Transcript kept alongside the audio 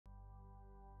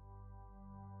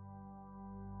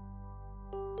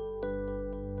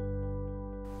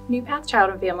NewPath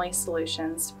Child and Family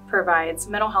Solutions provides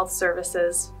mental health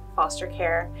services, foster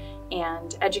care,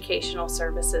 and educational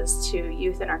services to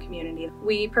youth in our community.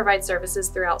 We provide services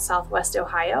throughout Southwest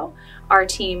Ohio. Our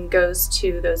team goes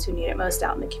to those who need it most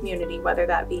out in the community, whether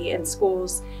that be in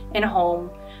schools, in a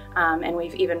home, and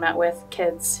we've even met with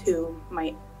kids who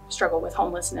might struggle with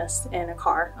homelessness in a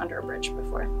car under a bridge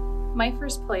before. My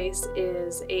First Place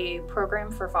is a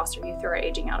program for foster youth who are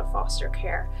aging out of foster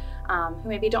care, who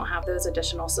maybe don't have those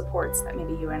additional supports that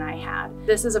maybe you and I had.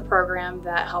 This is a program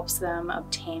that helps them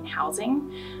obtain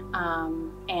housing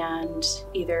and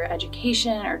either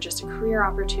education or just career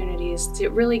opportunities.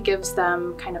 It really gives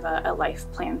them kind of a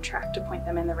life plan track to point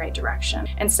them in the right direction,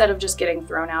 instead of just getting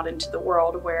thrown out into the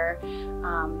world where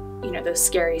those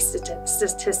scary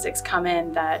statistics come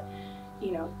in that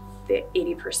the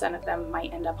 80% of them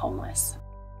might end up homeless.